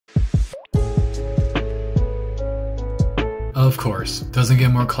Of course, doesn't get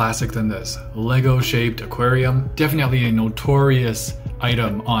more classic than this. Lego-shaped aquarium, definitely a notorious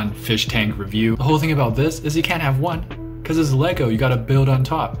item on Fish Tank Review. The whole thing about this is you can't have one, because it's Lego, you gotta build on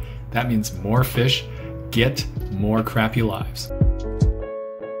top. That means more fish get more crappy lives.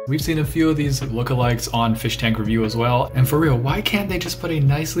 We've seen a few of these lookalikes on Fish Tank Review as well, and for real, why can't they just put a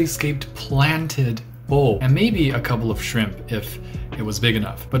nicely scaped planted bowl and maybe a couple of shrimp if it was big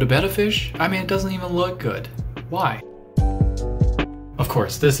enough? But a betta fish? I mean, it doesn't even look good. Why? Of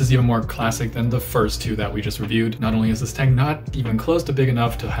course, this is even more classic than the first two that we just reviewed. Not only is this tank not even close to big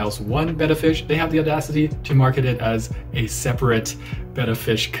enough to house one betta fish, they have the audacity to market it as a separate betta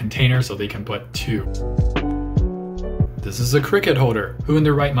fish container so they can put two. This is a cricket holder. Who in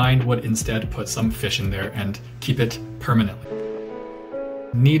their right mind would instead put some fish in there and keep it permanently?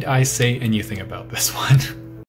 Need I say anything about this one?